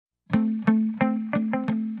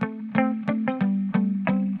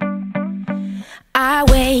I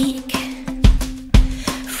wake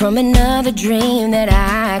from another dream that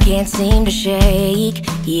I can't seem to shake.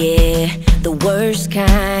 Yeah, the worst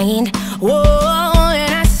kind. Whoa,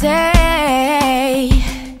 and I say,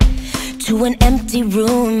 to an empty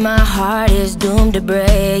room, my heart is doomed to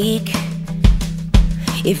break.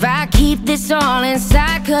 If I keep this all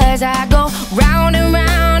inside, 'cause I go round and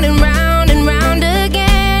round and round and round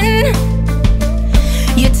again.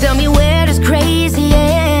 You tell me, where does crazy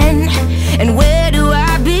end? And where do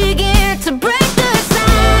I begin to break the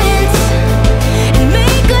silence and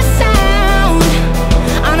make a sound?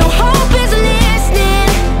 I know hope is listening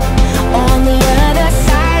on the other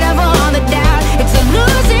side of all the doubt. It's a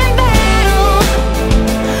losing battle,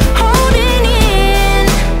 holding in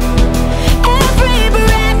every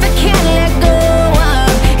breath I can't let go of.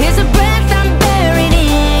 Is a breath I'm buried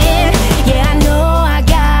in. Yeah, I know I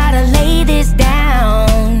gotta lay this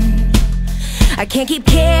down. I can't keep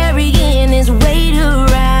carrying this weight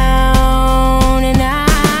around, and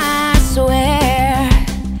I swear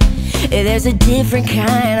there's a different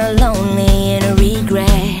kind of lonely and a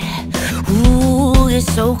regret. Ooh,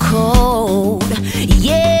 it's so cold.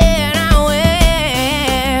 Yeah, and I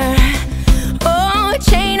wear a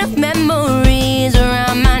chain of memories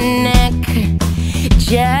around my neck,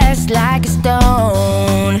 just like a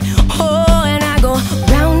stone. Oh, and I go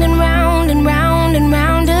round and round and round and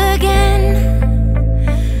round again.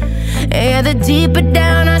 Yeah, the deeper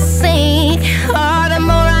down I sink, oh, the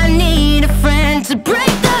more I need a friend to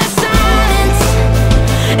break the silence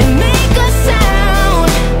and make a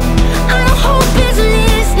sound. I know hope is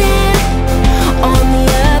listening on the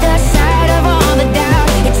other side of all the doubt.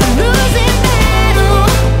 It's a losing battle,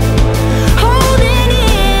 holding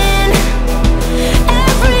in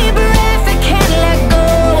every breath I can't let go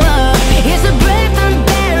of. It's a breath I'm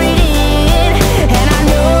buried in, and I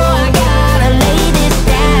know I gotta lay this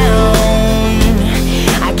down.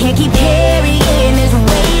 I can't keep carrying this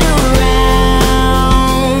weight around.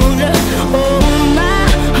 Oh, my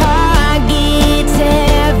heart gets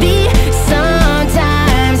heavy.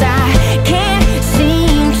 Sometimes I can't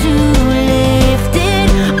seem to lift it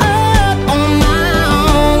up on my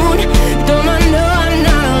own. Don't I know I'm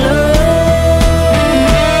not alone?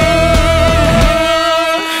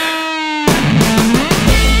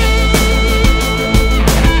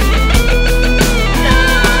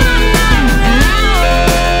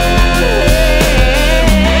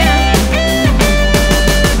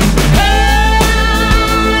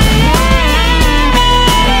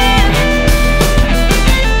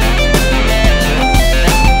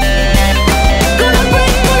 Gonna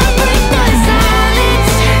break the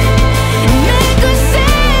silence and make a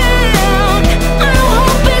sound. I know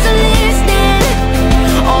hope is listening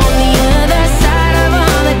on the other side of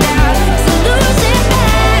all the doubt. It's a losing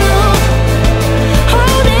battle,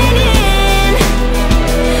 holding in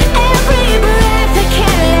every breath I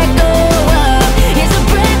can't let go of. It's a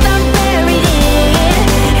breath I'm buried in,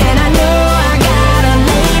 and I know I gotta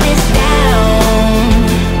lay this down.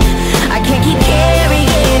 I can't keep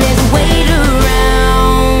carrying this weight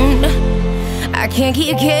around. I can't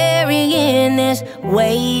keep carrying this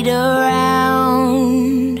weight around.